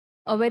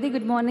Very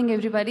good morning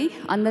everybody.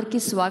 అందరికీ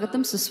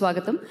స్వాగతం,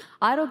 సుస్వాగతం.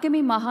 ఆరోగ్యమే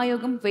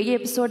మహాయోగం 1000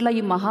 ఎపిసోడ్ల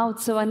ఈ మహా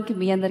ఉత్సవానికి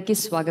మీ అందరికీ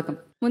స్వాగతం.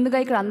 ముందుగా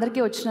ఇక్కడ అందరికీ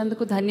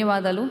వచ్చినందుకు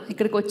ధన్యవాదాలు.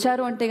 ఇక్కడికి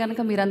వచ్చారు అంటే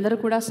కనుక మీరందరూ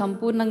కూడా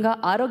సంపూర్ణంగా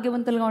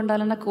ఆరోగ్యవంతులుగా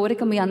ఉండాలన్న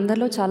కోరిక మీ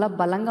అందరిలో చాలా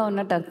బలంగా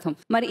ఉన్నట్టు అర్థం.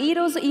 మరి ఈ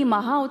రోజు ఈ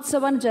మహా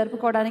ఉత్సవాన్ని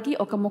జరుపుకోవడానికి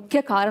ఒక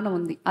ముఖ్య కారణం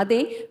ఉంది.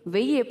 అదే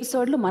 1000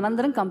 ఎపిసోడ్లు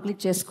మనందరం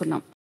కంప్లీట్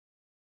చేసుకున్నాం.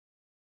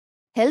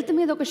 హెల్త్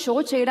మీద ఒక షో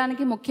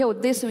చేయడానికి ముఖ్య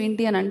ఉద్దేశం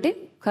ఏంటి అని అంటే,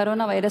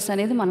 కరోనా వైరస్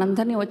అనేది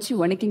మనందరినీ వచ్చి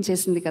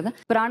వణికించేసింది కదా.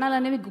 ప్రాణాలు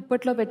అనేవి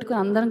గుప్పట్లో పెట్టుకుని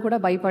అందరం కూడా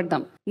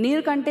భయపడ్డాం.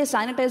 నీరు కంటే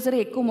శానిటైజర్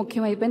ఎక్కువ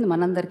ముఖ్యమైపోయింది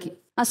మనందరికీ.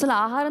 అసలు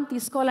ఆహారం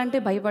తీసుకోవాలంటే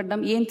భయపడ్డాం,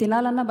 ఏం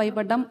తినాలన్నా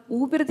భయపడ్డాం,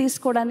 ఊపిరి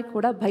తీసుకోవడానికి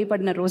కూడా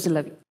భయపడిన రోజులు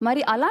అవి.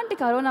 మరి అలాంటి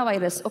కరోనా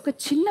వైరస్, ఒక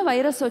చిన్న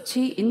వైరస్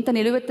వచ్చి ఇంత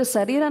నిలువెత్తు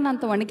శరీరాన్ని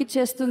అంత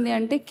వణికిచ్చేస్తుంది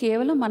అంటే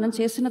కేవలం మనం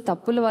చేసిన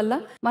తప్పుల వల్ల,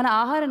 మన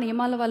ఆహార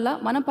నియమాల వల్ల,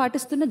 మనం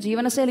పాటిస్తున్న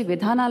జీవనశైలి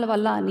విధానాల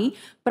వల్ల అని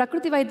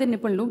ప్రకృతి వైద్య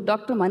నిపుణులు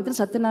డాక్టర్ మంత్రి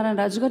సత్యనారాయణ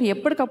రాజు గారు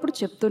ఎప్పటికప్పుడు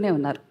చెప్తూనే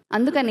ఉన్నారు.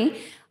 అందుకని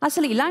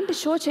అసలు ఇలాంటి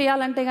షో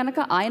చేయాలంటే కనుక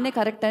ఆయనే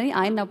కరెక్ట్ అని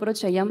ఆయన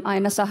అప్రోచ్ అయ్యాం.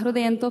 ఆయన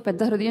సహృదయంతో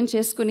పెద్ద హృదయం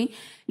చేసుకుని,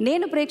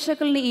 నేను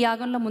ప్రేక్షకుల్ని ఈ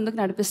యాగంలో ముందుకు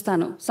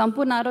నడిపిస్తాను,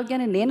 సంపూర్ణ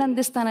ఆరోగ్యాన్ని నేను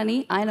అందిస్తానని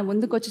ఆయన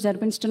ముందుకు వచ్చి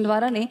జరిపించడం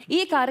ద్వారానే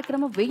ఈ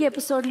కార్యక్రమం 1000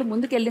 ఎపిసోడ్లు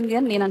ముందుకెళ్ళింది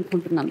అని నేను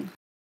అనుకుంటున్నాను.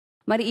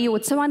 మరి ఈ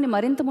ఉత్సవాన్ని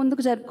మరింత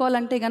ముందుకు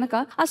జరుపుకోవాలంటే గనక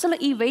అసలు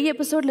ఈ 1000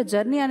 ఎపిసోడ్ల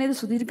జర్నీ అనేది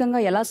సుదీర్ఘంగా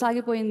ఎలా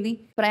సాగిపోయింది,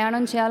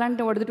 ప్రయాణం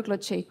చేయాలంటే ఒడిదుడుకులు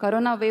వచ్చాయి.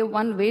 కరోనా వేవ్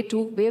 1, వేవ్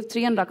 2, వేవ్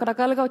 3 అని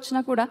రకరకాలుగా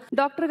వచ్చినా కూడా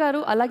డాక్టర్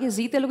గారు అలాగే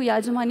జీ తెలుగు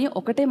యాజమాన్యం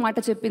ఒకటే మాట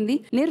చెప్పింది: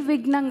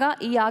 నిర్విఘ్నంగా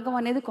ఈ యాగం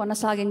అనేది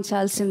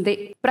కొనసాగించాల్సిందే,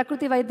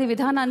 ప్రకృతి వైద్య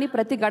విధానాన్ని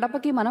ప్రతి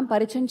గడపకి మనం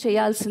పరిచయం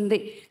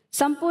చేయాల్సిందే,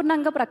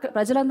 సంపూర్ణంగా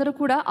ప్రజలందరూ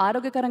కూడా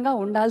ఆరోగ్యకరంగా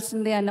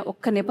ఉండాల్సిందే అన్న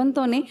ఒక్క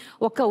నెపంతోనే,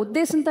 ఒక్క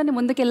ఉద్దేశంతోనే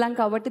ముందుకెళ్ళాం.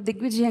 కాబట్టి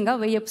దిగ్విజయంగా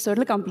 1000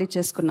 ఎపిసోడ్లు కంప్లీట్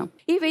చేసుకున్నాం.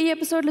 ఈ 1000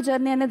 ఎపిసోడ్ల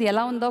జర్నీ అనేది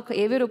ఎలా ఉందో ఒక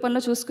ఏవీ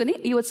రూపంలో చూసుకుని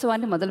ఈ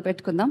ఉత్సవాన్ని మొదలు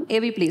పెట్టుకుందాం.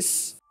 ఏవీ ప్లీజ్.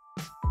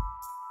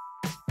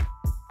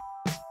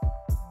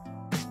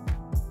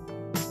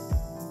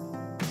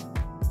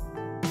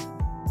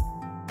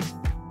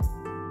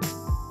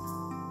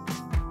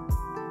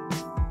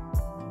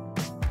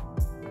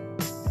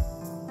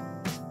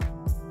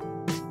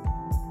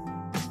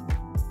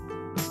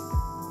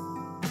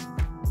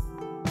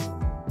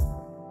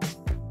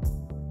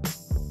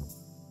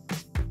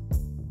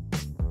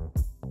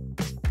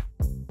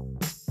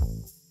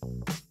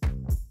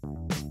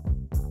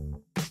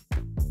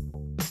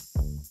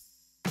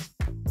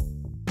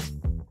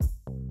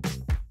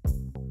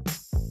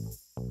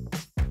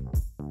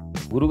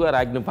 గురుగారి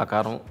ఆజ్ఞ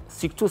ప్రకారం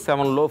 6 to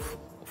 7 లోఫ్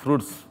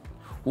ఫ్రూట్స్,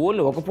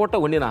 ఓన్లీ ఒక పూట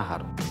వండిన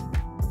ఆహారం.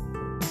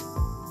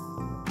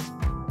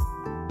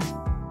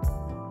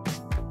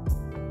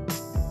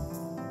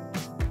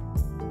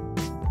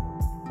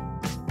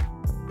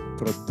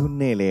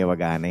 ప్రొద్దున్నే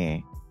లేవగానే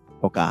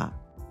ఒక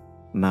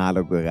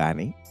 4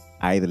 కానీ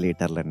 5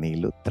 లీటర్ల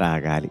నీళ్లు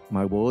త్రాగాలి.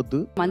 మాకు పోవద్దు.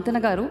 మంతెన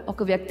గారు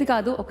ఒక వ్యక్తి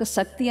కాదు, ఒక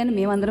శక్తి అని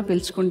మేమందరం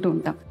పిలుచుకుంటూ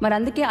ఉంటాం. మరి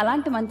అందుకే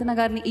అలాంటి మంతెన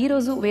గారిని ఈ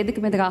రోజు వేదిక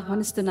మీదగా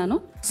ఆహ్వానిస్తున్నాను.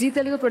 G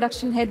Telugu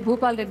production head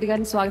Bhupal Reddy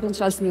గారిని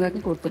స్వాగతించాల్సిందిగా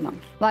కోరుతున్నాం.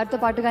 వారితో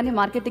పాటుగానే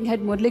మార్కెటింగ్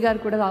హెడ్ మురళి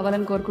గారు కూడా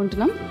రావాలని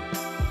కోరుకుంటున్నాం.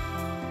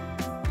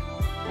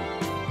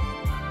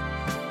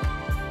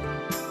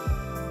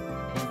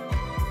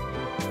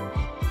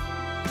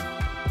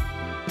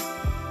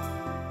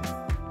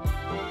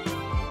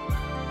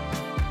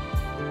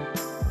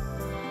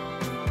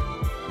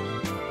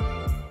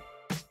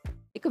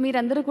 ఇక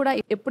మీరందరూ కూడా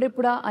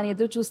ఎప్పుడెప్పుడా అని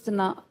ఎదురు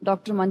చూస్తున్న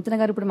డాక్టర్ మంతెన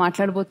గారు ఇప్పుడు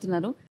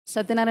మాట్లాడబోతున్నారు.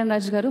 సత్యనారాయణ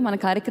రాజు గారు, మన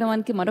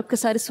కార్యక్రమానికి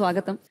మరొకసారి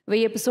స్వాగతం.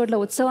 1000 ఎపిసోడ్ల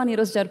ఉత్సవాన్ని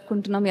ఈరోజు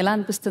జరుపుకుంటున్నాం. ఎలా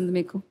అనిపిస్తుంది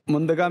మీకు?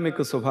 ముందుగా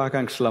మీకు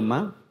శుభాకాంక్షలమ్మా.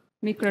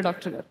 మీకు కూడా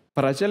డాక్టర్ గారు.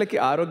 ప్రజలకి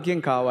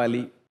ఆరోగ్యం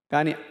కావాలి,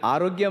 కానీ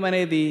ఆరోగ్యం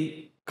అనేది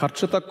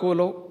ఖర్చు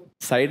తక్కువలో,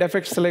 సైడ్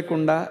ఎఫెక్ట్స్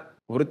లేకుండా,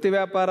 వృత్తి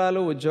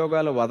వ్యాపారాలు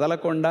ఉద్యోగాలు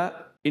వదలకుండా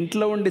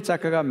ఇంట్లో ఉండి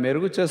చక్కగా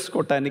మెరుగు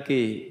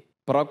చేసుకోవటానికి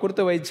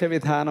ప్రకృతి వైద్య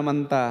విధానం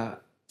అంతా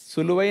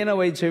సులువైన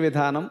వైద్య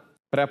విధానం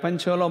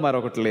ప్రపంచంలో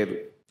మరొకటి లేదు.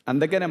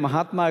 అందుకనే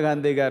మహాత్మా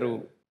గాంధీ గారు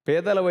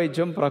పేదల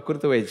వైద్యం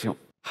ప్రకృతి వైద్యం,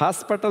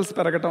 హాస్పిటల్స్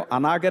పెరగటం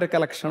అనాగరిక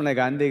లక్షణం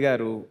గాంధీ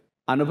గారు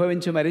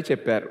అనుభవించి మరీ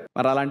చెప్పారు.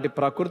 మరి అలాంటి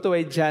ప్రకృతి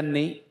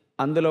వైద్యాన్ని,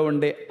 అందులో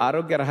ఉండే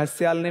ఆరోగ్య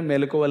రహస్యాల్ని,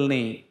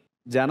 మెలకువల్ని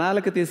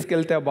జనాలకు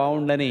తీసుకెళ్తే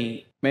బాగుండని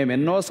మేము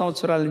ఎన్నో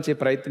సంవత్సరాల నుంచి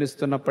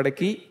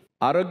ప్రయత్నిస్తున్నప్పటికీ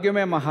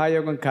ఆరోగ్యమే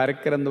మహాయోగం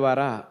కార్యక్రమం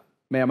ద్వారా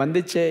మేము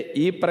అందించే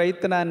ఈ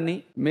ప్రయత్నాన్ని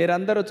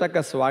మీరందరూ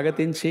చక్కగా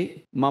స్వాగతించి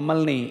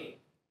మమ్మల్ని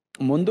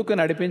ముందుకు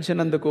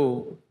నడిపించినందుకు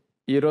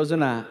ఈ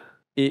రోజున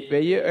ఈ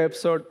 1000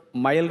 ఎపిసోడ్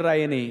మైల్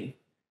రాయిని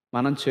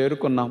మనం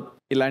చేరుకున్నాం.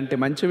 ఇలాంటి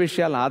మంచి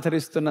విషయాలు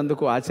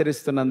ఆచరిస్తున్నందుకు,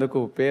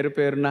 ఆచరిస్తున్నందుకు పేరు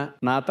పేరున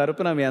నా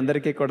తరపున మీ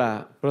అందరికీ కూడా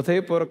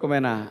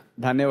హృదయపూర్వకమైన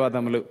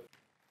ధన్యవాదములు.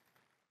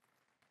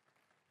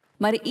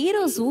 మరి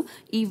ఈరోజు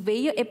ఈ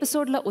 1000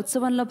 ఎపిసోడ్ల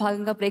ఉత్సవంలో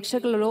భాగంగా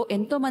ప్రేక్షకులలో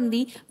ఎంతోమంది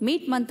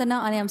మీట్ మంతెన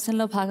అనే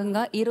అంశంలో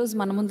భాగంగా ఈరోజు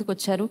మన ముందుకు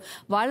వచ్చారు.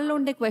 వాళ్ళలో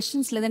ఉండే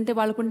క్వశ్చన్స్, లేదంటే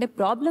వాళ్ళకు ఉండే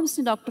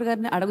ప్రాబ్లమ్స్ని డాక్టర్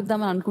గారిని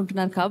అడుగుదామని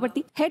అనుకుంటున్నారు.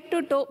 కాబట్టి హెడ్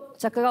టు టో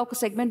చక్కగా ఒక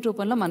సెగ్మెంట్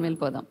రూపంలో మనం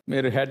వెళ్ళిపోదాం.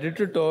 మీరు హెడ్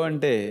టు టో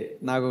అంటే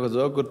నాకు ఒక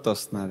జోక్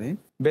గుర్తొస్తున్నది.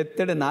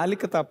 బెత్తడి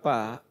నాలిక తప్ప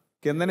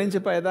కింద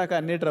నుంచి పైదాకా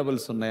అన్ని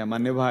ట్రబుల్స్ ఉన్నాయి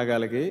అన్ని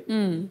భాగాలకి.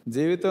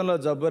 జీవితంలో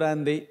జబ్బు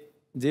రాంది,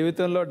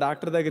 జీవితంలో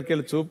డాక్టర్ దగ్గరికి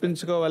వెళ్ళి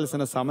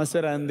చూపించుకోవాల్సిన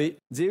సమస్య రాంది,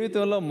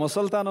 జీవితంలో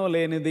ముసల్తనం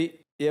లేనిది,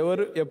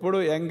 ఎవరు ఎప్పుడు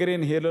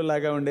యంగ్రీన్ హీరో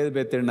లాగా ఉండేది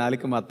బెత్తిడి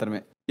నాలుక మాత్రమే.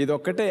 ఇది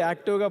ఒక్కటే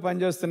యాక్టివ్గా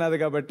పనిచేస్తున్నది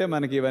కాబట్టి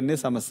మనకి ఇవన్నీ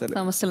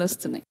సమస్యలు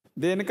వస్తున్నాయి.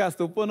 దీన్ని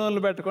కాస్త ఉప్పు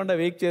నూనెలు పెట్టకుండా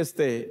వీక్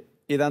చేస్తే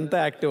ఇదంతా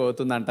యాక్టివ్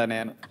అవుతుందంట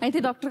నేను. అయితే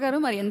డాక్టర్ గారు,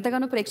 మరి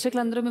ఎంతగానో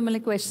ప్రేక్షకులందరూ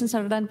మిమ్మల్ని క్వశ్చన్స్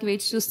అడగడానికి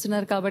వేచి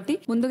చూస్తున్నారు కాబట్టి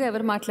ముందుగా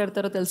ఎవరు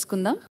మాట్లాడతారో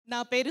తెలుసుకుందాం.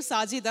 నా పేరు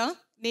సాజిదా,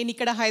 నేను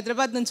ఇక్కడ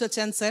హైదరాబాద్ నుంచి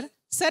వచ్చాను సార్.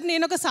 సార్,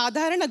 నేను ఒక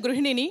సాధారణ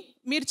గృహిణిని.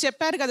 మీరు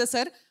చెప్పారు కదా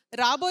సార్,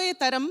 రాబోయే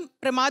తరం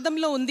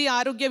ప్రమాదంలో ఉంది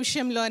ఆరోగ్య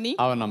విషయంలో అని.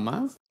 అవునమ్మా.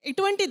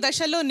 ఇటువంటి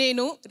దశలో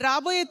నేను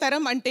రాబోయే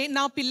తరం అంటే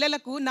నా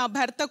పిల్లలకు, నా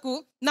భర్తకు,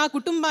 నా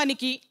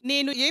కుటుంబానికి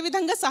నేను ఏ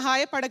విధంగా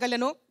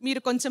సహాయపడగలనో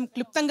మీరు కొంచెం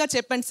క్లుప్తంగా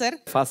చెప్పండి సార్.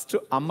 ఫస్ట్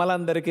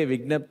అమ్మలందరికీ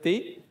విజ్ఞప్తి,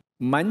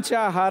 మంచి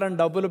ఆహారం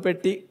డబ్బులు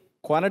పెట్టి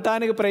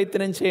కొనటానికి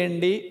ప్రయత్నం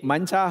చేయండి.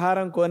 మంచి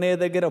ఆహారం కొనే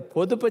దగ్గర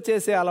పొదుపు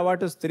చేసే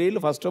అలవాటు స్త్రీలు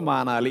ఫస్ట్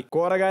మానాలి.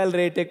 కూరగాయల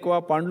రేట్ ఎక్కువ,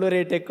 పండ్లు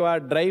రేట్ ఎక్కువ,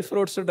 dry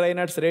fruits, dry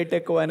nuts rate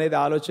ఎక్కువ అనేది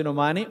ఆలోచన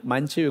మాని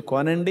మంచివి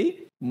కొనండి.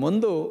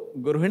 ముందు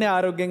గృహిణి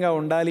ఆరోగ్యంగా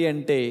ఉండాలి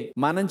అంటే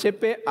మనం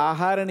చెప్పే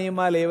ఆహార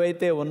నియమాలు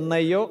ఏవైతే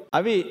ఉన్నాయో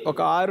అవి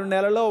ఒక 6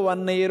 నెలలో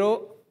 1 year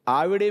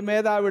ఆవిడ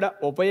మీద ఆవిడ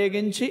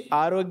ఉపయోగించి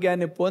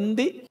ఆరోగ్యాన్ని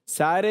పొంది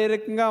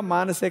శారీరకంగా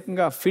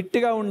మానసికంగా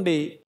ఫిట్గా ఉండి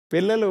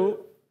పిల్లలు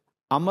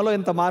అమ్మలో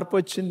ఇంత మార్పు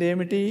వచ్చింది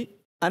ఏమిటి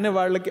అని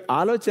వాళ్ళకి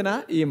ఆలోచన,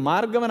 ఈ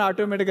మార్గం అని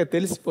ఆటోమేటిక్గా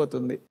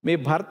తెలిసిపోతుంది. మీ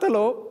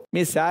భర్తలో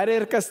మీ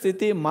శారీరక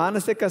స్థితి,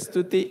 మానసిక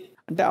స్థితి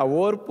అంటే ఆ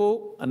ఓర్పు,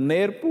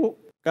 నేర్పు,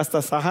 కాస్త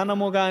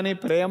సహనము కానీ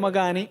ప్రేమ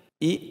కానీ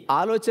ఈ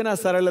ఆలోచన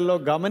సరళిలో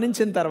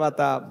గమనించిన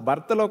తర్వాత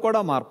భర్తలో కూడా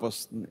మార్పు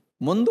వస్తుంది.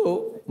 ముందు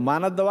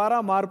మన ద్వారా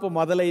మార్పు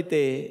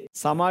మొదలైతే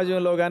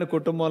సమాజంలో కానీ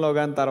కుటుంబంలో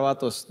కానీ తర్వాత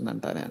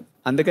వస్తుందంట నేను.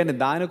 అందుకని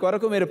దాని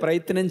కొరకు మీరు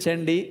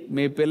ప్రయత్నించండి.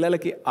 మీ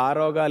పిల్లలకి ఆ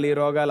రోగాలు ఈ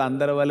రోగాలు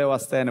అందరి వల్లే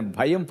వస్తాయని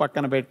భయం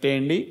పక్కన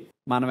పెట్టేయండి.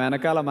 మన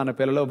వెనకాల మన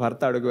పిల్లలు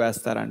భర్త అడుగు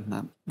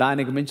వేస్తారంటున్నాను.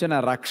 దానికి మించిన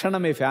రక్షణ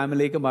మీ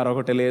ఫ్యామిలీకి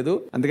మరొకటి లేదు.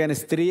 అందుకని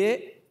స్త్రీయే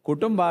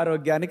కుటుంబ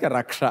ఆరోగ్యానికి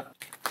రక్ష.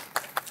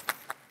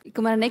 ఇక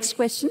మన నెక్స్ట్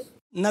క్వశ్చన్.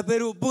 నా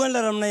పేరు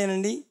ఉప్పుగండ్ల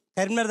రమణయ్యనండి,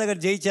 కరీంనగర్ దగ్గర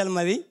జైచాల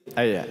మాది.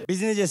 అయ్యా,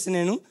 బిజినెస్ చేస్తే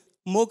నేను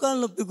మోకాల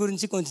నొప్పి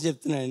గురించి కొంచెం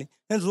చెప్తున్నానండి.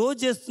 నేను రోజు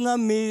చేస్తున్నా,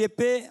 మీరు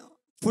చెప్పే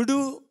ఫుడ్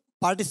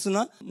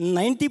పాటిస్తున్నా,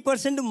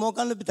 90%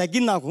 మోకాల నొప్పి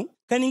తగ్గింది నాకు.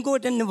 కానీ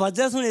ఇంకొకటి నేను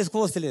వజ్రాసనం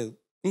వేసుకోవస్తలేదు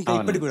ఇంకా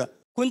ఇప్పటికి కూడా.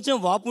 కొంచెం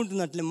వాపు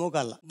ఉంటుంది అట్లే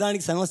మోకాళ్ళ.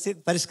 దానికి సమస్య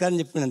పరిష్కారం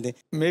చెప్పినంతే.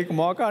 మీకు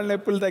మోకాళ్ళ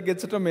నొప్పులు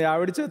తగ్గించడం మీ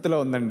ఆవిడ చేతిలో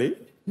ఉందండి.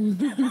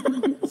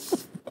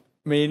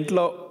 మీ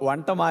ఇంట్లో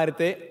వంట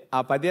మారితే ఆ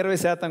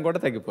 10-20% కూడా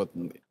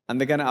తగ్గిపోతుంది.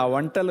 అందుకని ఆ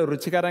వంటలు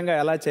రుచికరంగా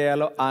ఎలా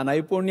చేయాలో ఆ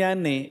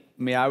నైపుణ్యాన్ని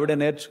మీ ఆవిడ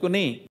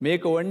నేర్చుకుని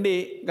మీకు వండి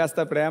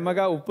కాస్త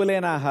ప్రేమగా ఉప్పు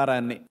లేని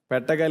ఆహారాన్ని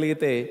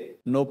పెట్టగలిగితే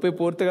నొప్పి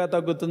పూర్తిగా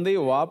తగ్గుతుంది,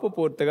 వాపు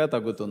పూర్తిగా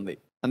తగ్గుతుంది.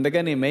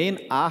 అందుకని మెయిన్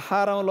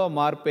ఆహారంలో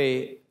మార్పే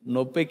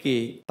నొప్పికి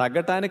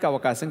తగ్గటానికి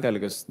అవకాశం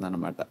కలిగిస్తుంది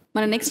అన్నమాట.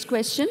 మన నెక్స్ట్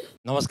క్వశ్చన్.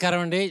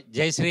 నమస్కారం అండి,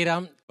 జై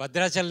శ్రీరామ్.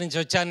 భద్రాచలం నుంచి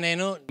వచ్చాను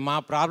నేను. మా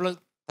ప్రాబ్లం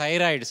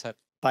థైరాయిడ్ సార్.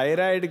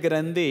 థైరాయిడ్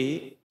గ్రంథి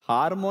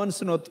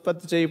హార్మోన్స్ను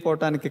ఉత్పత్తి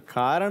చేయకపోవటానికి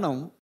కారణం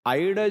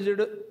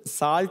ఐడోజుడ్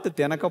సాల్ట్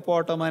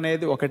తినకపోవటం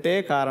అనేది ఒకటే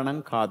కారణం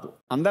కాదు.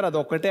 అందరు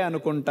అదొకటే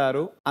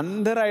అనుకుంటారు.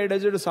 అందరు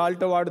ఐడోజుడ్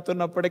సాల్ట్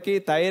వాడుతున్నప్పటికీ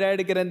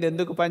థైరాయిడ్ గ్రంథి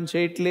ఎందుకు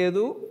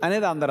పనిచేయట్లేదు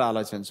అనేది అందరూ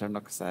ఆలోచించండి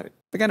ఒకసారి.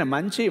 అందుకని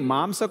మంచి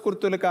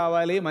మాంసకృతులు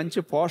కావాలి,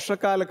 మంచి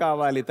పోషకాలు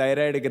కావాలి.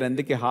 థైరాయిడ్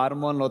గ్రంథికి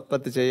హార్మోన్లు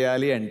ఉత్పత్తి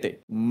చేయాలి అంటే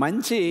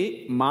మంచి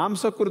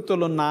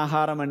మాంసకృతులు ఉన్న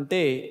ఆహారం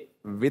అంటే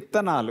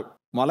విత్తనాలు,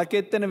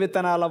 మొలకెత్తిన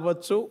విత్తనాలు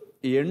అవ్వచ్చు,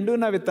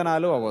 ఎండున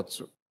విత్తనాలు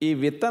అవ్వచ్చు. ఈ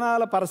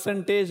విత్తనాల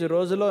పర్సంటేజ్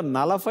రోజులో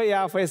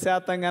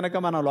 40-50% గనక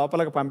మనం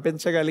లోపలికి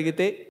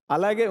పంపించగలిగితే,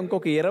 అలాగే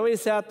ఇంకొక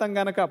 20%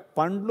 గనక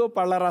పండ్లు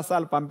పళ్ళ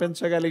రసాలు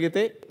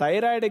పంపించగలిగితే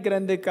థైరాయిడ్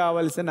గ్రంథికి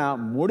కావలసిన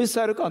ముడి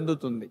సరుకు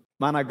అందుతుంది.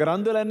 మన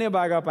గ్రంథులన్నీ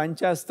బాగా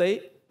పనిచేస్తాయి,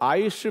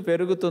 ఆయుష్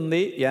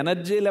పెరుగుతుంది,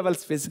 ఎనర్జీ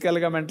లెవెల్స్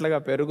ఫిజికల్గా మెంటల్గా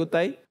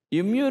పెరుగుతాయి,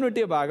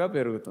 ఇమ్యూనిటీ బాగా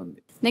పెరుగుతుంది.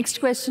 Next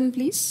question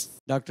please.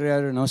 డాక్టర్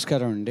గారు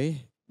నమస్కారం అండి.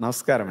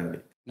 నమస్కారం అండి.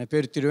 నా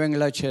పేరు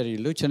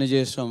తిరువెంగళాచార్యులు,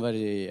 చిన్నజయస్వామి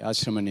వారి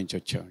ఆశ్రమం నుంచి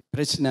వచ్చాం.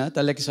 ప్రశ్న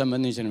తలకి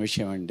సంబంధించిన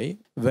విషయం అండి.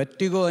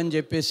 వెర్టిగో అని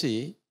చెప్పేసి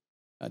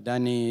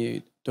దాని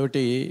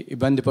తోటి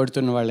ఇబ్బంది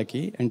పడుతున్న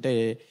వాళ్ళకి, అంటే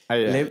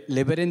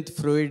లెబరెంత్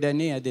ఫ్లూయిడ్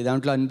అని, అది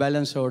దాంట్లో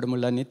అన్బ్యాలెన్స్ అవ్వడం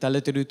వల్ల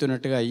తల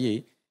తిరుగుతున్నట్టుగా అయ్యి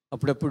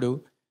అప్పుడప్పుడు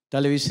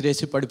తల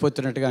విసిరేసి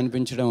పడిపోతున్నట్టుగా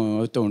అనిపించడం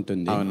అవుతూ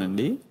ఉంటుంది.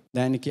 అవునండి.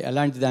 దానికి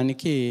అలాంటి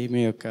దానికి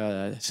మీ యొక్క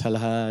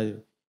సలహా,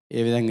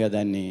 ఏ విధంగా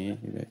దాన్ని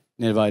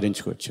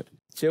నివారించుకోవచ్చు?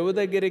 చెవు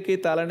దగ్గరికి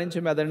తల నుంచి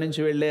మెదడు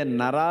నుంచి వెళ్ళే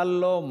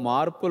నరాల్లో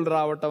మార్పులు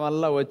రావటం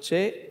వల్ల వచ్చే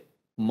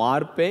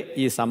మార్పే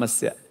ఈ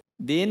సమస్య.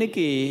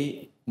 దీనికి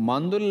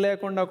మందులు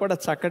లేకుండా కూడా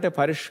చక్కటి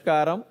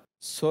పరిష్కారం,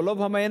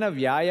 సులభమైన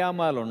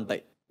వ్యాయామాలు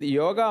ఉంటాయి.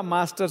 యోగా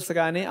మాస్టర్స్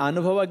కానీ,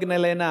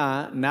 అనుభవజ్ఞులైన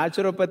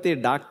న్యాచురోపతి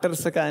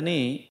డాక్టర్స్ కానీ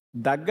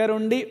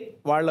దగ్గరుండి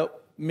వాళ్ళు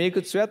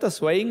మీకు చేత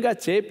స్వయంగా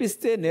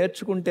చేపిస్తే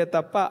నేర్చుకుంటే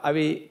తప్ప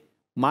అవి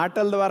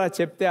మాటల ద్వారా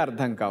చెప్తే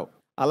అర్థం కావు.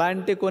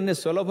 అలాంటి కొన్ని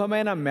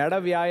సులభమైన మెడ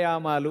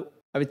వ్యాయామాలు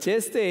అవి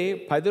చేస్తే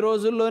 10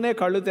 రోజుల్లోనే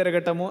కళ్ళు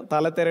తిరగటము,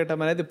 తల తిరగటం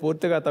అనేది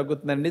పూర్తిగా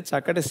తగ్గుతుందండి.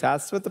 చక్కటి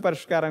శాశ్వత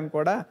పరిష్కారం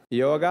కూడా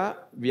యోగా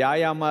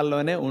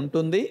వ్యాయామాల్లోనే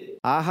ఉంటుంది.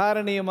 ఆహార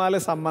నియమాల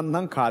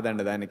సంబంధం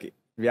కాదండి, దానికి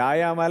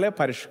వ్యాయామాలే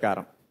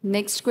పరిష్కారం.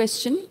 Next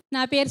question.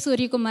 నా పేరు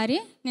సూర్యకుమారి.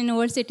 నేను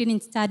ఓల్డ్ సిటీ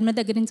నుంచి చార్మినార్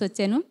దగ్గర నుంచి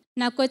వచ్చాను.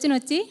 నా క్వశ్చన్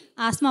వచ్చి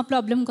ఆస్మా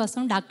ప్రాబ్లం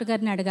కోసం డాక్టర్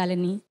గారిని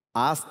అడగాలని.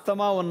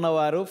 ఆస్తమా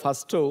ఉన్నవారు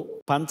ఫస్ట్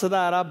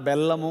పంచదార,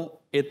 బెల్లము,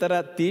 ఇతర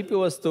తీపి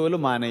వస్తువులు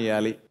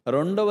మానేయాలి.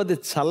 రెండవది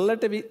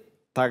చల్లటివి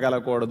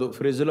తగలకూడదు.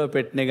 ఫ్రిడ్జ్లో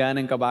పెట్టిన కానీ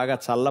ఇంకా బాగా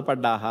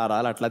చల్లపడ్డ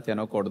ఆహారాలు అట్లా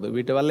తినకూడదు.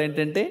 వీటి వల్ల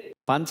ఏంటంటే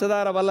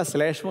పంచదార వల్ల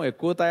శ్లేష్మం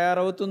ఎక్కువ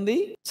తయారవుతుంది.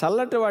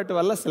 చల్లటి వాటి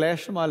వల్ల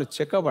శ్లేష్మాలు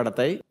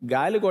చిక్కబడతాయి.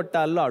 గాలి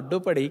గొట్టాల్లో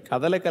అడ్డుపడి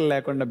కదలికలు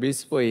లేకుండా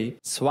బీసిపోయి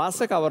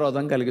శ్వాసకు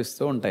అవరోధం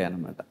కలిగిస్తూ ఉంటాయి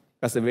అన్నమాట.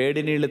 కాస్త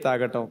వేడి నీళ్లు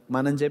తాగటం,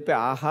 మనం చెప్పే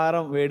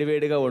ఆహారం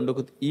వేడివేడిగా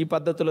వండుకు ఈ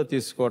పద్ధతిలో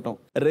తీసుకోవటం,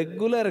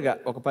 రెగ్యులర్గా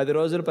ఒక 10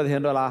 రోజులు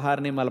 15 రోజులు ఆహార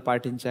నియమాలు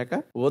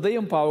పాటించాక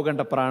ఉదయం 1/2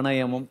 గంట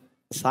ప్రాణాయామం,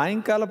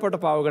 సాయంకాలం పూట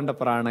 1/2 గంట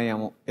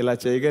ప్రాణాయామం ఇలా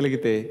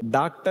చేయగలిగితే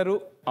డాక్టరు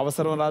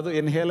అవసరం రాదు,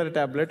 ఇన్హేలర్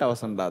టాబ్లెట్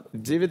అవసరం రాదు.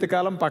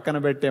 జీవితకాలం పక్కన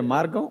పెట్టే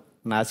మార్గం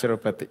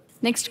న్యాచురోపతి.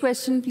 Next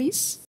question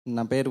please.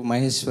 నా పేరు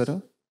మహేశ్వరు.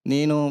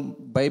 నేను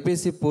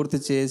బైపీసీ పూర్తి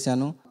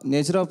చేశాను.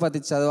 నేచురోపతి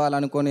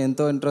చదవాలనుకొని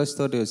ఎంతో ఇంట్రెస్ట్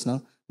తోటి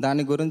వచ్చినాను.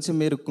 దాని గురించి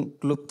మీరు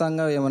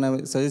క్లుప్తంగా ఏమైనా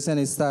సజెషన్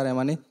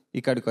ఇస్తారేమని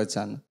ఇక్కడికి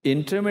వచ్చాను.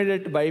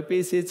 ఇంటర్మీడియట్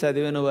బైపీసీ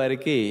చదివిన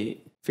వారికి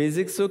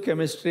ఫిజిక్స్,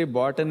 కెమిస్ట్రీ,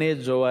 బాటనీ,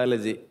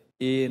 జువాలజీ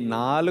ఈ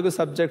 4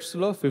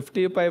 సబ్జెక్ట్స్లో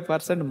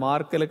 55%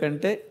 మార్కుల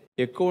కంటే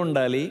ఎక్కువ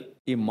ఉండాలి.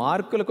 ఈ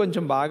మార్కులు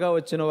కొంచెం బాగా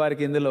వచ్చిన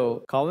వారికి ఇందులో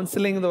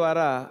కౌన్సిలింగ్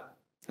ద్వారా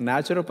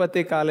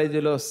న్యాచురోపతి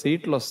కాలేజీలో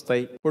సీట్లు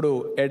వస్తాయి. ఇప్పుడు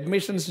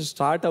అడ్మిషన్స్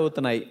స్టార్ట్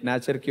అవుతున్నాయి.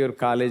 న్యాచుర్ క్యూర్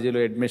కాలేజీలో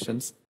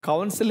అడ్మిషన్స్.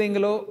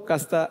 కౌన్సిలింగ్లో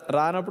కాస్త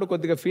రానప్పుడు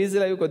కొద్దిగా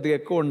ఫీజులు అవి కొద్దిగా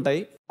ఎక్కువ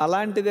ఉంటాయి.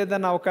 అలాంటిది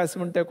ఏదైనా అవకాశం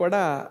ఉంటే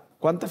కూడా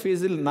కొంత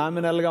ఫీజులు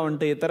నామినల్గా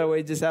ఉంటాయి. ఇతర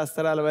వైద్య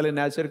శాస్త్రాల వల్ల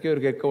న్యాచుర్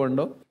క్యూర్కి ఎక్కువ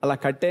ఉండవు. అలా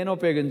కట్టైనా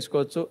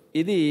ఉపయోగించుకోవచ్చు.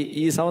 ఇది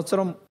ఈ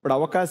సంవత్సరం ఇప్పుడు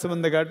అవకాశం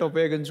ఉంది కాబట్టి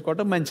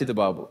ఉపయోగించుకోవటం మంచిది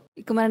బాబు.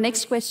 ఇక మన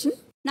నెక్స్ట్ క్వశ్చన్.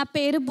 నా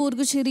పేరు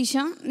బూర్గు శిరీష.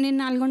 నేను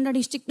నల్గొండ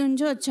డిస్టిక్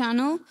నుంచి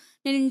వచ్చాను.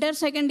 నేను ఇంటర్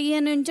సెకండ్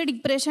ఇయర్ నుంచి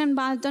డిప్రెషన్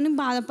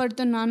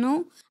బాధపడుతున్నాను.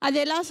 అది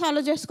ఎలా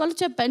సాల్వ్ చేసుకోవాలో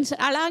చెప్పండి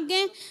సార్. అలాగే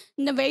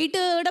వెయిట్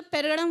కూడా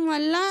పెరగడం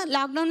వల్ల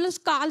లాక్డౌన్లో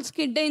కాల్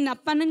స్కిడ్ అయింది.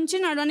 అప్పటి నుంచి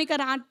నడవడానికి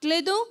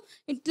రావట్లేదు.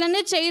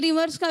 ఇట్లనే చెయ్యి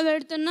రివర్స్గా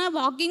పెడుతున్నా.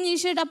 వాకింగ్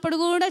చేసేటప్పుడు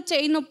కూడా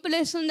చెయ్యి నొప్పి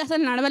లేస్తుంది.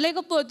 అసలు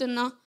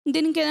నడవలేకపోతున్నా.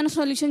 దీనికి ఏదైనా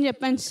సొల్యూషన్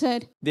చెప్పండి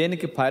సార్.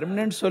 దీనికి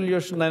పర్మనెంట్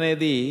సొల్యూషన్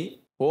అనేది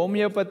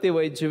హోమియోపతి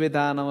వైద్య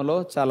విధానంలో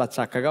చాలా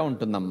చక్కగా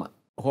ఉంటుందమ్మా.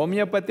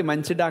 హోమియోపతి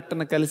మంచి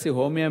డాక్టర్ని కలిసి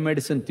హోమియో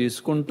మెడిసిన్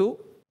తీసుకుంటూ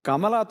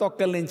కమలా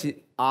తొక్కల నుంచి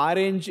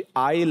ఆరెంజ్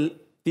ఆయిల్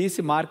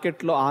తీసి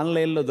మార్కెట్లో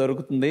ఆన్లైన్లో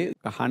దొరుకుతుంది.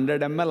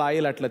 100 ml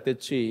ఆయిల్ అట్లా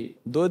తెచ్చి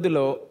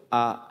దూదిలో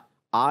ఆ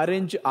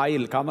ఆరెంజ్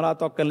ఆయిల్, కమలా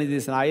తొక్కల్ని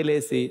తీసిన ఆయిల్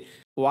వేసి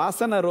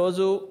వాసన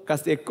రోజు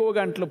కాస్త ఎక్కువ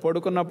గంటలు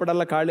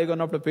పడుకున్నప్పుడల్లా ఖాళీగా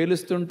ఉన్నప్పుడు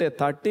పీలుస్తుంటే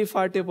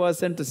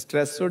 30-40%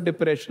 స్ట్రెస్,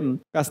 డిప్రెషన్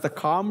కాస్త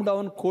కామ్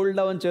డౌన్, కూల్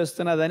డౌన్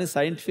చేస్తున్నదని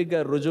సైంటిఫిక్గా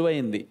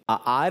రుజువైంది. ఆ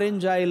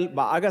ఆరెంజ్ ఆయిల్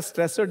బాగా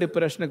స్ట్రెస్,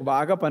 డిప్రెషన్కి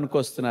బాగా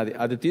పనికొస్తున్నది.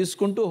 అది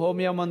తీసుకుంటూ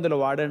హోమియో మందులు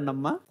వాడండి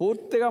అమ్మా.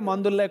 పూర్తిగా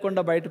మందులు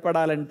లేకుండా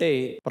బయటపడాలంటే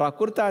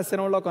ప్రకృతి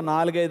ఆశ్రమంలో ఒక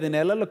 4-5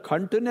 నెలలు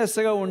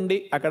కంటిన్యూస్గా ఉండి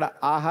అక్కడ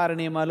ఆహార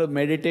నియమాలు,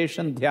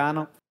 మెడిటేషన్,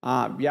 ధ్యానం,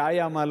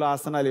 వ్యాయామాలు,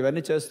 ఆసనాలు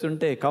ఇవన్నీ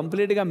చేస్తుంటే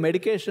కంప్లీట్గా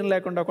మెడికేషన్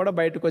లేకుండా కూడా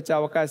బయటకు వచ్చే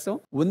అవకాశం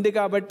ఉంది.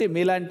 కాబట్టి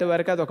మీలాంటి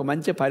వారికి అది ఒక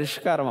మంచి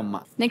పరిష్కారం అమ్మా.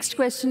 Next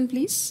question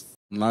please.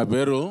 నా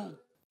పేరు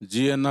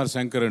జిఎన్ఆర్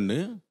శంకర్ అండి.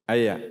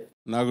 అయ్యా,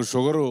 నాకు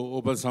షుగరు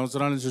 10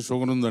 సంవత్సరాల నుంచి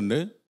షుగర్ ఉందండి.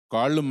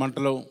 కాళ్ళు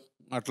మంటలు,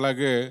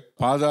 అట్లాగే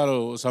పాదాలు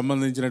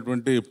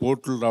సంబంధించినటువంటి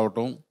పోట్లు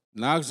రావటం.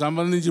 నాకు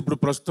సంబంధించి ఇప్పుడు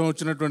ప్రస్తుతం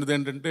వచ్చినటువంటిది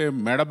ఏంటంటే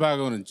మెడ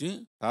భాగం నుంచి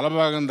తల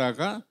భాగం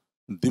దాకా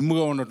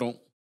దిమ్ముగా ఉండటం,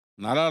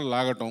 నరాలు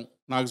లాగటం.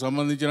 నాకు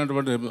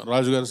సంబంధించినటువంటి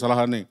రాజుగారి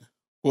సలహాని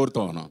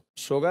కోరుతా ఉన్నాను.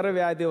 షుగర్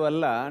వ్యాధి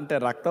వల్ల అంటే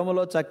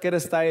రక్తంలో చక్కెర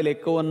స్థాయిలు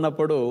ఎక్కువ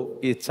ఉన్నప్పుడు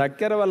ఈ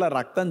చక్కెర వల్ల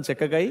రక్తం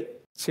చిక్కగై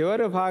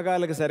చివరి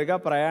భాగాలకు సరిగా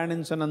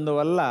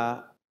ప్రయాణించినందువల్ల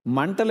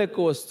మంటలు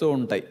ఎక్కువ వస్తూ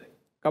ఉంటాయి.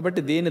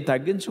 కాబట్టి దీన్ని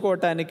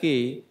తగ్గించుకోవటానికి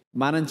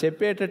మనం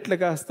చెప్పేటట్లు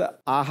కాస్త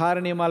ఆహార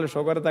నియమాలు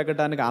షుగర్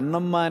తగ్గడానికి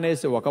అన్నం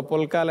మానేసి 1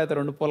 పుల్కా లేదా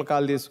 2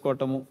 పుల్కాలు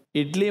తీసుకోవటము,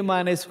 ఇడ్లీ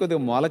మానేసి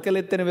కొద్దిగా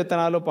మొలకలెత్తిన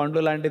విత్తనాలు,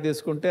 పండ్లు లాంటివి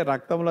తీసుకుంటే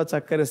రక్తంలో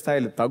చక్కెర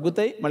స్థాయిలు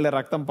తగ్గుతాయి, మళ్ళీ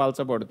రక్తం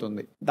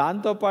పలచబడుతుంది.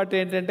 దాంతోపాటు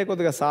ఏంటంటే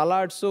కొద్దిగా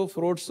సలాడ్స్,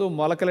 ఫ్రూట్స్,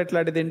 మొలకలు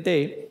ఇట్లాంటివి తింటే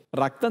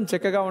రక్తం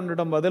చిక్కగా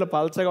ఉండటం బదులు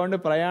పలచగా ఉండి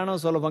ప్రయాణం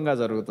సులభంగా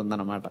జరుగుతుంది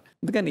అన్నమాట.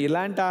 అందుకని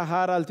ఇలాంటి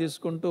ఆహారాలు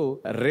తీసుకుంటూ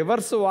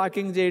రివర్స్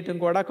వాకింగ్ చేయటం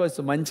కూడా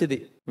కొంచెం మంచిది.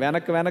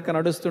 వెనక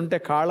నడుస్తుంటే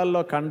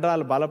కాళ్ళల్లో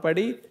కండరాలు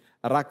బలపడి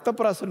రక్త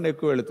ప్రసరణ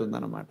ఎక్కువ వెళుతుంది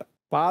అనమాట.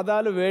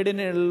 పాదాలు వేడి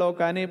నీళ్ళలో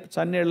కానీ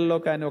చన్నీళ్ళలో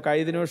కానీ ఒక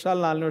 5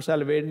 నిమిషాలు 4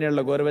 నిమిషాలు వేడి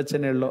నీళ్ళలో,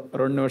 గోరువెచ్చని నీళ్ళలో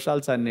 2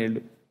 నిమిషాలు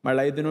చన్నీళ్ళు,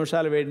 మళ్ళీ 5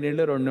 నిమిషాలు వేడి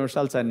నీళ్ళు, 2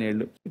 నిమిషాలు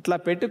చన్నీళ్ళు ఇట్లా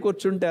పెట్టి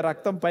కూర్చుంటే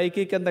రక్తం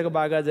పైకి కిందకి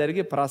బాగా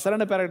జరిగి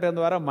ప్రసరణ పెరగడం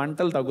ద్వారా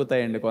మంటలు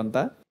తగ్గుతాయండి కొంత.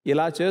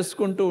 ఇలా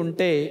చేసుకుంటూ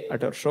ఉంటే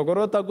అటు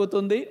షుగరు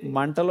తగ్గుతుంది,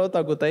 మంటలో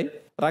తగ్గుతాయి,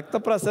 రక్త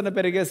ప్రసరణ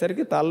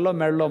పెరిగేసరికి తలలో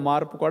మెడలో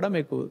మార్పు కూడా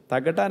మీకు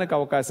తగ్గటానికి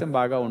అవకాశం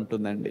బాగా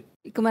ఉంటుందండి.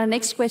 ఇక మన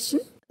నెక్స్ట్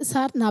క్వశ్చన్.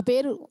 సార్, నా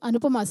పేరు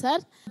అనుపమ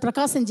సార్.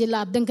 ప్రకాశం జిల్లా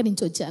అద్దంకి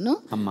నుంచి వచ్చాను.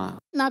 అమ్మా,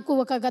 నాకు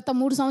గత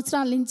 3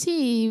 సంవత్సరాల నుంచి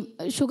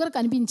షుగర్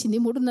కనిపించింది.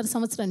 3.5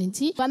 సంవత్సరాల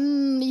నుంచి 1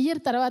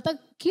 ఇయర్ తర్వాత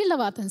కీళ్ళ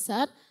వాతం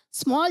సార్.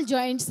 స్మాల్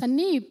జాయింట్స్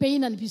అన్నీ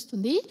పెయిన్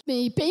అనిపిస్తుంది.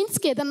 ఈ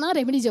పెయిన్స్కి ఏదన్నా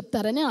రెమెడీ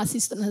చెప్తారని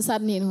ఆశిస్తున్నాను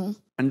సార్ నేను.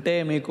 అంటే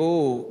మీకు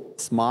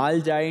స్మాల్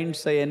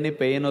జాయింట్స్ అవన్నీ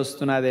పెయిన్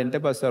వస్తున్నది అంటే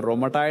బస్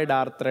రొమటాయిడ్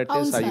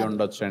ఆర్థరైటిస్ అయి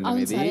ఉండొచ్చు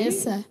అండి ఇది.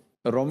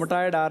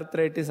 Rheumatoid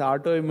arthritis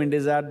autoimmune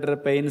disorder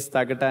pains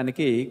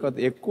తగ్గటానికి కొంత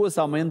ఎక్కువ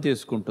సమయం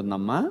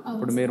తీసుకుంటుందమ్మా.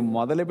 ఇప్పుడు మీరు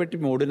మొదలుపెట్టి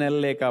 3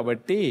 నెలలే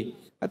కాబట్టి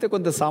అయితే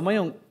కొంత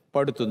సమయం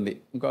పడుతుంది.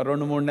 ఇంకా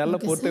 2-3 నెలలు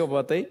పూర్తిగా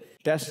పోతాయి.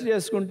 టెస్ట్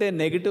చేసుకుంటే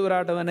నెగిటివ్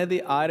రావడం అనేది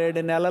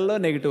 6-7 నెలల్లో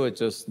నెగిటివ్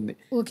వచ్చేస్తుంది.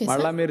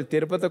 మళ్ళీ మీరు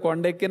తిరుపతి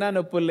కొండెక్కినా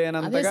నొప్పులు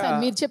లేనంతగా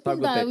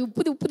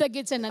ఉప్పు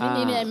తగ్గించండి.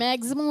 నేను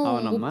మాక్సిమం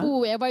ఉప్పు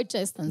అవాయిడ్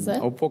చేస్తాను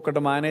సార్. ఉప్పు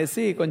ఒక్కటి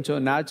మానేసి కొంచెం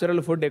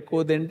న్యాచురల్ ఫుడ్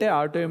ఎక్కువ తింటే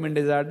ఆటోఇమ్యూన్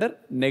డిజార్డర్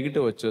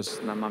నెగిటివ్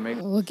వచ్చేస్తుంది అమ్మా.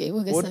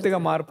 మీకు పూర్తిగా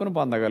మార్పును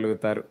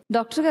పొందగలుగుతారు.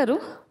 డాక్టర్ గారు,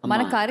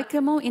 మన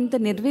కార్యక్రమం ఇంత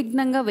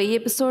నిర్విఘ్నంగా 1000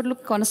 ఎపిసోడ్లు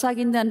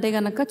కొనసాగింది అంటే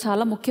గనక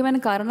చాలా ముఖ్యమైన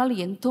కారణాలు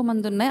ఎంతో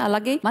మంది ఉన్నాయి.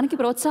 అలాగే మనకి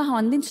ప్రోత్సాహం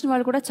అందించిన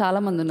వాళ్ళు కూడా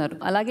చాలా మంది ఉన్నారు.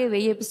 అలాగే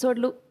 1000 ఎపిసోడ్లు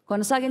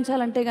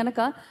కొనసాగించాలంటే గనక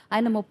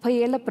ఆయన 30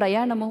 ఏళ్ల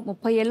ప్రయాణము,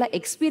 30 ఏళ్ల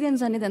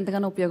ఎక్స్పీరియన్స్ అనేది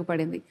ఎంతగానో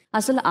ఉపయోగపడింది.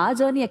 అసలు ఆ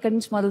జర్నీ ఎక్కడి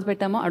నుంచి మొదలు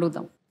పెట్టామో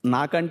అడుగుదాం.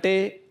 నాకంటే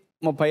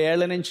 30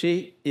 ఏళ్ల నుంచి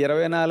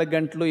 24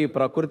 గంటలు ఈ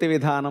ప్రకృతి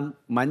విధానం,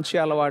 మంచి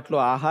అలవాట్లు,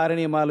 ఆహార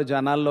నియమాలు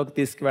జనాల్లోకి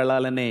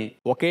తీసుకువెళ్లాలనే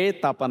ఒకే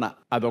తపన,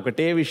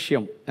 అదొకటే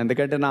విషయం.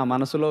 ఎందుకంటే నా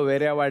మనసులో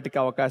వేరే వాటికి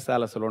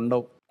అవకాశాలు అసలు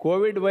ఉండవు.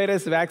 కోవిడ్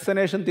వైరస్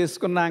వ్యాక్సినేషన్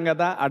తీసుకున్నాం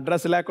కదా,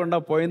 అడ్రస్ లేకుండా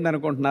పోయింది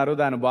అనుకుంటున్నారు.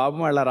 దాని బాబు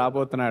మళ్ళీ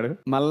రాబోతున్నాడు.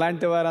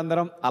 మనలాంటి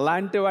వారందరం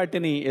అలాంటి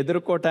వాటిని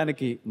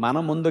ఎదుర్కోవటానికి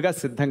మనం ముందుగా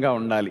సిద్ధంగా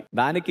ఉండాలి.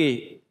 దానికి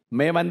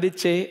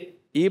మేమందించే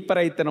ఈ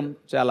ప్రయత్నం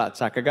చాలా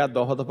చక్కగా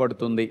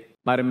దోహదపడుతుంది.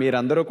 మరి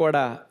మీరందరూ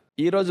కూడా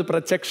ఈరోజు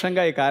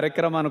ప్రత్యక్షంగా ఈ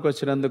కార్యక్రమానికి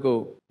వచ్చినందుకు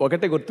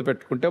ఒకటి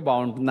గుర్తుపెట్టుకుంటే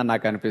బాగుంటుందని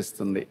నాకు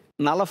అనిపిస్తుంది.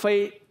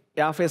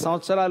 40-50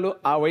 సంవత్సరాలు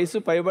ఆ వయసు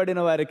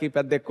పైబడిన వారికి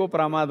పెద్ద ఎక్కువ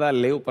ప్రమాదాలు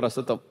లేవు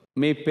ప్రస్తుతం.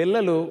 మీ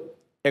పిల్లలు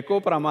ఎక్కువ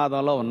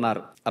ప్రమాదంలో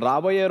ఉన్నారు.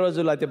 రాబోయే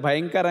రోజులు అతి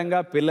భయంకరంగా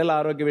పిల్లల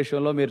ఆరోగ్య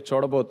విషయంలో మీరు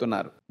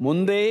చూడబోతున్నారు.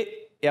 ముందే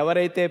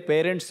ఎవరైతే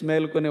పేరెంట్స్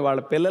మేలుకుని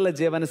వాళ్ళ పిల్లల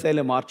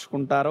జీవనశైలి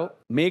మార్చుకుంటారో,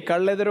 మీ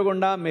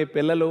కళ్ళెదురుగుండా మీ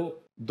పిల్లలు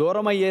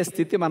దూరమయ్యే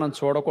స్థితి మనం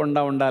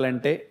చూడకుండా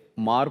ఉండాలంటే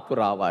మార్పు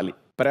రావాలి.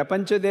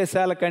 ప్రపంచ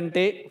దేశాల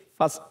కంటే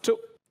ఫస్ట్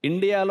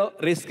ఇండియాలో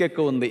రిస్క్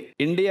ఎక్కువ ఉంది.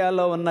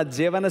 ఇండియాలో ఉన్న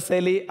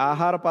జీవనశైలి,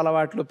 ఆహారపు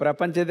అలవాట్లు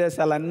ప్రపంచ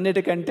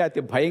దేశాలన్నిటికంటే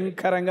అతి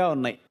భయంకరంగా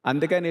ఉన్నాయి.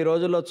 అందుకని ఈ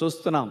రోజుల్లో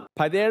చూస్తున్నాం,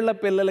 10 ఏళ్ల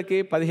పిల్లలకి,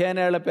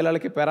 15 ఏళ్ల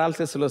పిల్లలకి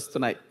పెరాలసిస్లు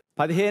వస్తున్నాయి.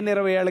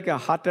 15-20 ఏళ్ళకి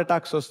హార్ట్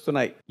అటాక్స్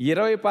వస్తున్నాయి.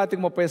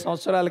 20-25-30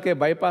 సంవత్సరాలకే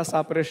బైపాస్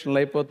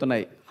ఆపరేషన్లు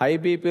అయిపోతున్నాయి. హై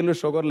బీపీలు,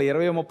 షుగర్లు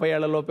 20-30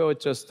 ఏళ్లలోపే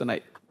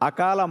వచ్చేస్తున్నాయి.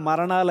 అకాల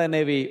మరణాలు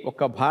అనేవి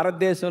ఒక్క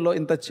భారతదేశంలో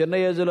ఇంత చిన్న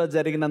ఏజ్లో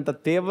జరిగినంత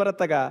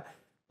తీవ్రతగా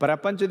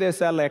ప్రపంచ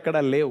దేశాల్లో ఎక్కడా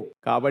లేవు.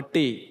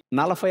 కాబట్టి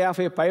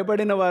 40-50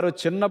 పైబడిన వారు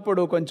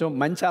చిన్నప్పుడు కొంచెం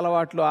మంచి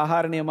అలవాట్లు,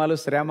 ఆహార నియమాలు,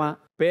 శ్రమ,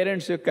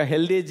 పేరెంట్స్ యొక్క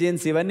హెల్దీ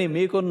జీన్స్ ఇవన్నీ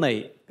మీకున్నాయి.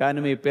 కానీ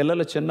మీ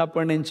పిల్లలు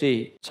చిన్నప్పటి నుంచి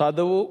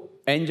చదువు,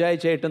 ఎంజాయ్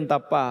చేయటం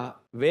తప్ప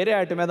వేరే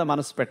వాటి మీద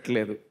మనసు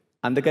పెట్టలేదు.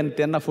 అందుకని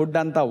తిన్న ఫుడ్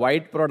అంతా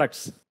వైట్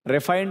ప్రొడక్ట్స్,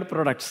 రిఫైన్డ్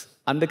ప్రొడక్ట్స్.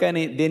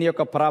 అందుకని దీని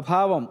యొక్క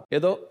ప్రభావం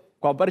ఏదో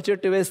కొబ్బరి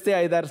చెట్టు వేస్తే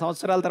 5-6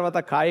 సంవత్సరాల తర్వాత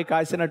కాయ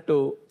కాసినట్టు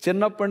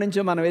చిన్నప్పటి నుంచి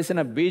మనం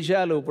వేసిన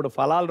బీజాలు ఇప్పుడు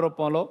ఫలాల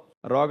రూపంలో,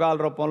 రోగాల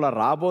రూపంలో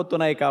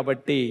రాబోతున్నాయి.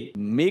 కాబట్టి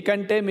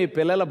మీకంటే మీ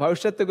పిల్లల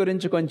భవిష్యత్తు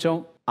గురించి కొంచెం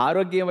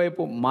ఆరోగ్యం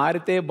వైపు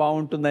మారితే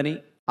బాగుంటుందని,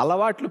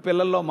 అలవాట్లు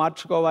పిల్లల్లో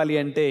మార్చుకోవాలి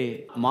అంటే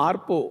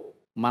మార్పు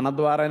మన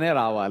ద్వారానే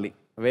రావాలి,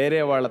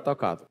 వేరే వాళ్ళతో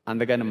కాదు.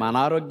 అందుకని మన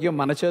ఆరోగ్యం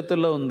మన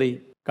చేతుల్లో ఉంది.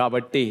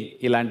 కాబట్టి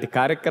ఇలాంటి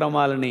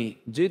కార్యక్రమాలని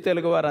జీ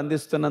తెలుగు వారు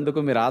అందిస్తున్నందుకు,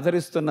 మీరు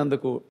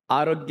ఆదరిస్తున్నందుకు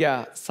ఆరోగ్య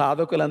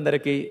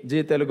సాధకులందరికీ, జీ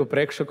తెలుగు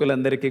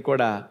ప్రేక్షకులందరికీ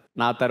కూడా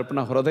నా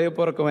తరపున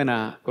హృదయపూర్వకమైన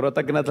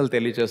కృతజ్ఞతలు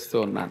తెలియజేస్తూ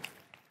ఉన్నాను.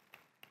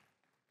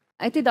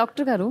 అయితే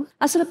డాక్టర్ గారు,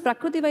 అసలు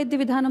ప్రకృతి వైద్య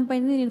విధానం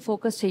పైన నేను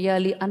ఫోకస్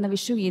చేయాలి అన్న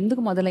విషయం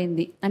ఎందుకు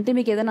మొదలైంది? అంటే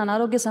మీకు ఏదైనా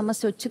అనారోగ్య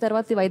సమస్య వచ్చి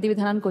తర్వాత వైద్య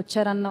విధానానికి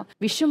వచ్చారన్న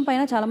విషయం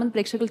పైన చాలా మంది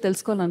ప్రేక్షకులు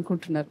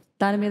తెలుసుకోవాలనుకుంటున్నారు.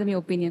 దాని మీద మీ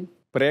ఒపీనియన్?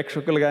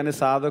 ప్రేక్షకులు కానీ,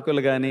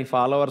 సాధకులు కానీ,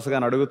 ఫాలోవర్స్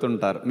కానీ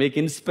అడుగుతుంటారు, మీకు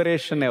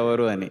ఇన్స్పిరేషన్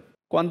ఎవరు అని.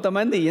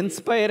 కొంతమంది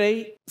ఇన్స్పైర్ అయ్యి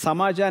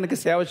సమాజానికి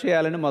సేవ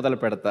చేయాలని మొదలు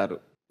పెడతారు.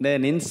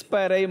 నేను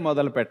ఇన్స్పైర్ అయ్యి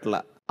మొదలు పెట్టలా.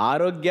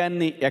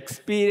 ఆరోగ్యాన్ని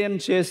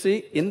ఎక్స్పీరియన్స్ చేసి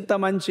ఇంత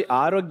మంచి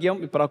ఆరోగ్యం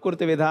ఈ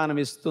ప్రకృతి విధానం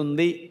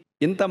ఇస్తుంది,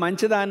 ఇంత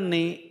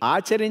మంచిదాన్ని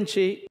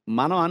ఆచరించి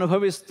మనం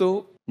అనుభవిస్తూ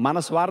మన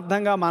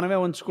స్వార్థంగా మనమే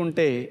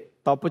ఉంచుకుంటే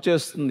తప్పు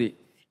చేస్తుంది.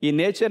 ఈ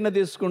నేచర్ని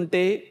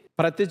తీసుకుంటే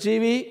ప్రతి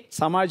జీవి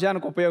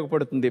సమాజానికి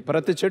ఉపయోగపడుతుంది,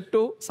 ప్రతి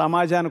చెట్టు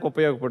సమాజానికి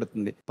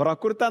ఉపయోగపడుతుంది.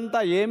 ప్రకృతి అంతా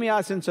ఏమీ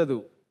ఆశించదు,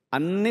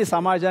 అన్ని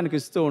సమాజానికి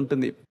ఇస్తూ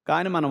ఉంటుంది.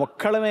 కానీ మనం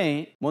ఒక్కడమే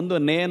ముందు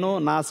నేను,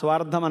 నా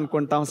స్వార్థం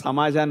అనుకుంటాం,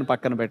 సమాజాన్ని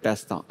పక్కన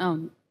పెట్టేస్తాం.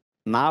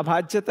 నా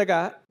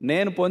బాధ్యతగా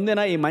నేను పొందిన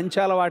ఈ మంచి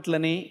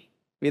అలవాట్లని,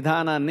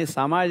 విధానాన్ని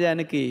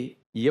సమాజానికి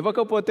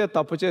ఇవ్వకపోతే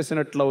తప్పు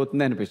చేసినట్లు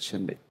అవుతుంది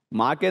అనిపించింది.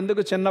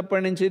 మాకెందుకు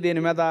చిన్నప్పటి నుంచి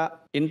దీని మీద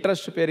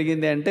ఇంట్రెస్ట్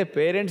పెరిగింది అంటే,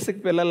 పేరెంట్స్కి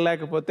పిల్లలు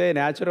లేకపోతే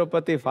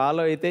న్యాచురోపతి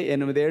ఫాలో అయితే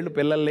 8 ఏళ్ళు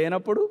పిల్లలు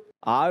లేనప్పుడు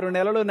 6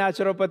 నెలలు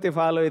న్యాచురోపతి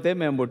ఫాలో అయితే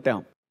మేము పుట్టాం.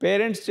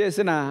 పేరెంట్స్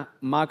చేసిన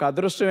మాకు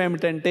అదృష్టం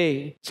ఏమిటంటే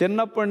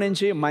చిన్నప్పటి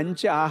నుంచి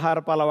మంచి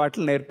ఆహారపు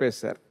అలవాట్లు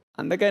నేర్పేశారు.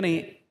 అందుకని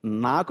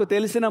నాకు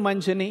తెలిసిన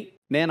మంచిని,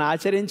 నేను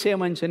ఆచరించే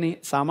మంచిని,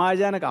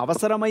 సమాజానికి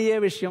అవసరమయ్యే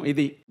విషయం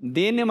ఇది,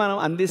 దీన్ని మనం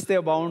అందిస్తే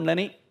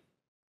బాగుండని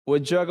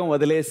ఉద్యోగం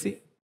వదిలేసి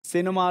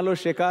సినిమాలు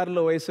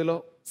షికారులు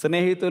వయసులో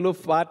స్నేహితులు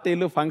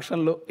పార్టీలు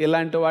ఫంక్షన్లు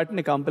ఇలాంటి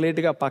వాటిని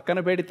కంప్లీట్గా పక్కన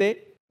పెడితే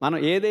మనం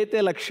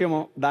ఏదైతే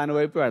లక్ష్యమో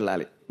దానివైపు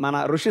వెళ్ళాలి.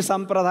 మన ఋషి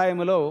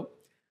సంప్రదాయంలో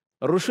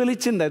ఋషులు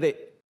ఇచ్చింది అదే.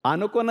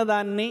 అనుకున్న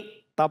దాన్ని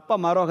తప్ప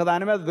మరొక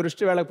దాని మీద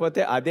దృష్టి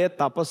వెళ్ళకపోతే అదే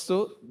తపస్సు,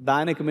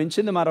 దానికి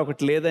మించింది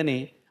మరొకటి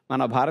లేదని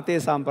మన భారతీయ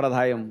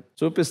సాంప్రదాయం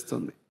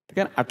చూపిస్తుంది.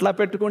 కానీ అట్లా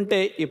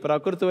పెట్టుకుంటే ఈ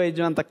ప్రకృతి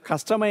వైద్యం అంత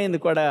కష్టమైంది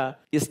కూడా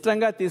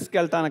ఇష్టంగా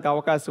తీసుకెళ్ళటానికి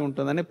అవకాశం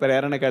ఉంటుందని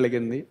ప్రేరణ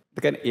కలిగింది.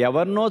 కానీ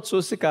ఎవరినో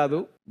చూసి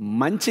కాదు,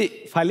 మంచి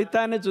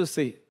ఫలితాన్ని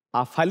చూసి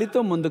ఆ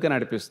ఫలితం ముందుకు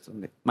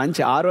నడిపిస్తుంది.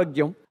 మంచి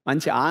ఆరోగ్యం,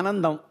 మంచి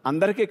ఆనందం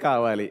అందరికీ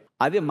కావాలి.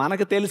 అది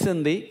మనకు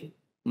తెలిసింది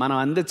మనం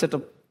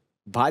అందించటం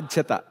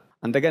బాధ్యత.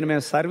 అందుకని మేము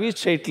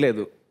సర్వీస్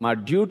చేయట్లేదు, మా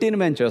డ్యూటీని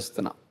మేము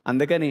చేస్తున్నాం.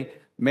 అందుకని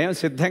మేము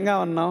సిద్ధంగా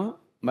ఉన్నాం.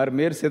 మరి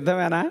మీరు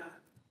సిద్ధమేనా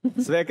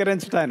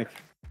స్వీకరించడానికి?